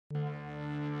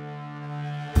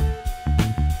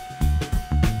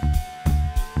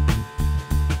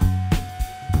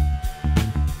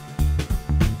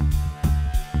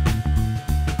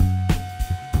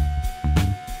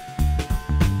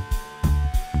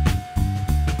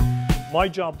My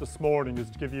job this morning is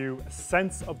to give you a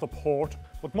sense of the port,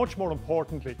 but much more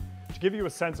importantly, to give you a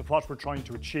sense of what we're trying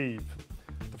to achieve.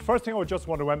 The first thing I would just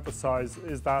want to emphasise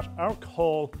is that our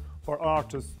call for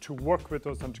artists to work with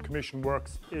us and to commission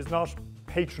works is not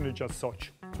patronage as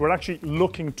such. So we're actually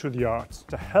looking to the arts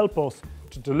to help us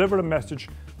to deliver a message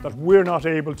that we're not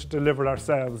able to deliver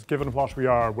ourselves, given what we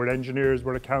are. We're engineers,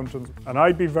 we're accountants, and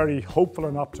I'd be very hopeful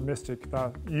and optimistic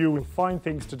that you will find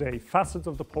things today, facets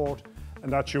of the port,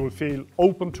 and that you will feel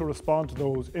open to respond to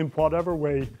those in whatever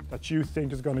way that you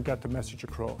think is going to get the message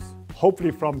across. Hopefully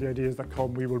from the ideas that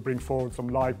come, we will bring forward some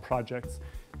live projects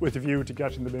with a view to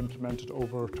getting them implemented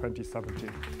over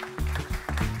 2017.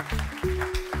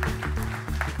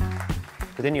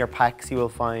 Within your packs you will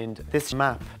find this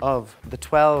map of the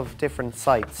 12 different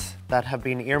sites that have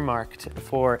been earmarked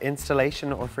for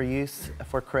installation or for use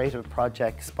for creative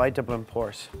projects by Dublin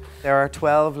Port. There are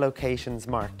 12 locations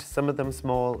marked, some of them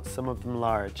small, some of them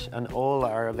large, and all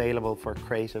are available for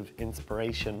creative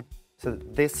inspiration. So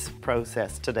this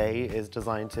process today is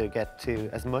designed to get to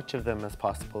as much of them as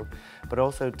possible, but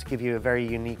also to give you a very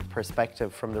unique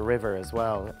perspective from the river as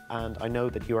well. And I know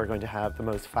that you are going to have the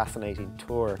most fascinating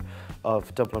tour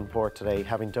of Dublin Port today,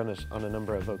 having done it on a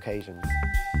number of occasions.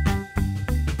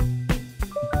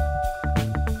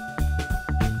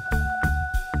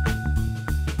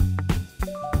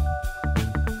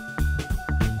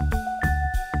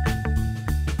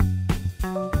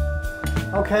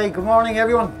 Okay, good morning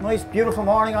everyone. Nice beautiful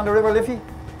morning on the River Liffey.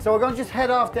 So we're going to just head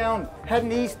off down,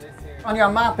 heading east. On your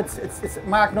map it's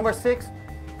marked number 6.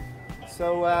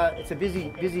 So it's a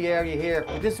busy area here.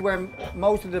 But this is where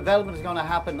most of the development is going to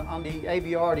happen on the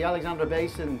ABR, the Alexandra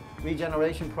Basin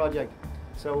Regeneration Project.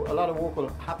 So a lot of work will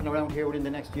happen around here within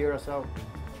the next year or so.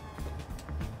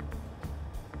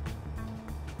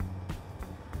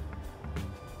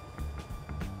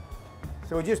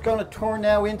 So we're just going to turn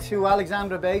now into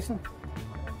Alexandra Basin.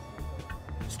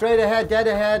 Straight ahead, dead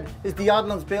ahead, is the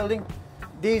Odlands building.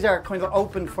 These are kind of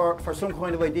open for some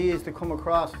kind of ideas to come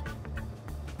across.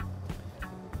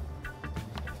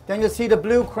 Then you'll see the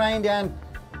blue crane then.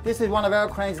 This is one of our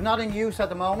cranes, not in use at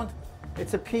the moment.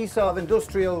 It's a piece of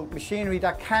industrial machinery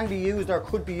that can be used or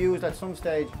could be used at some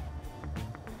stage.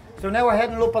 So now we're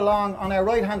heading up along on our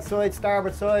right hand side,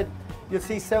 starboard side, you'll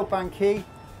see South Bank Quay.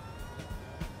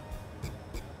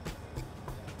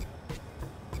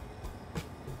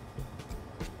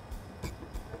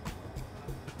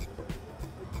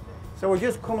 So we're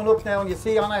just coming up now and you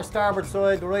see on our starboard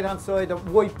side, the right hand side, the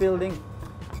white building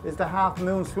is the Half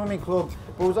Moon Swimming Club,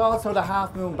 but there's also the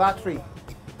Half Moon Battery.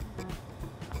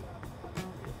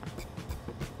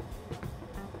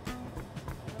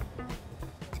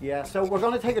 Yeah, so we're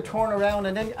going to take a turn around,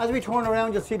 and then as we turn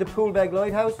around you'll see the Poolbeg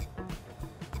Lighthouse.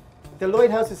 The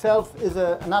lighthouse itself is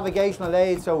a navigational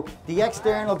aid, so the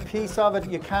external piece of it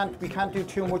we can't do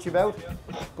too much about,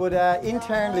 but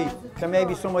internally there may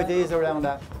be some ideas around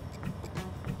that.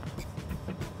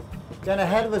 Then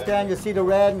ahead of us then you'll see the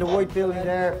red and the white building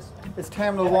there. It's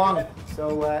Terminal 1,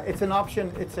 so it's an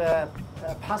option. It's a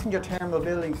passenger terminal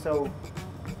building, so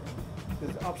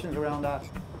there's options around that.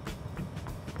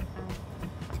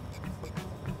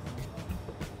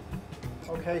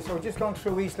 Okay, so we're just going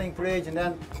through East Link Bridge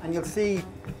and you'll see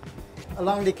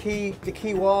along the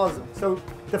quay walls. So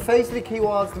the face of the quay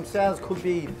walls themselves could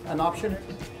be an option.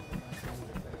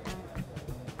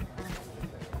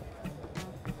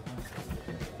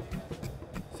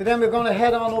 So then we're going to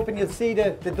head on up and you'll see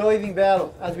the diving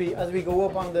bell as we go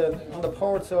up on the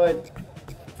port side.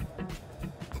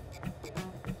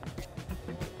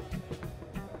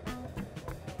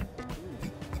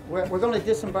 We're going to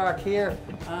disembark here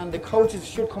and the coaches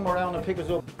should come around and pick us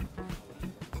up.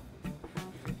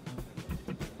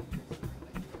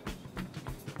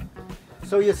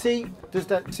 So you see there's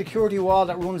that security wall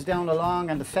that runs down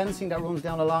along and the fencing that runs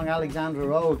down along Alexandra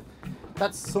Road.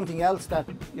 That's something else that,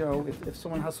 you know, if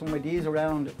someone has some ideas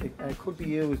around, it could be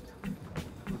used.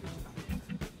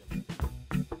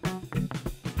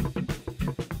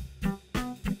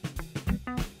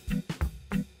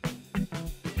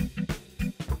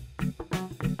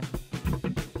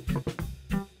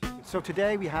 So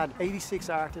today we had 86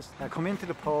 artists that come into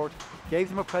the port, gave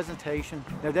them a presentation.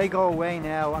 Now they go away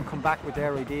now and come back with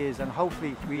their ideas, and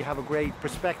hopefully we have a great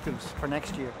perspectives for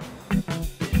next year.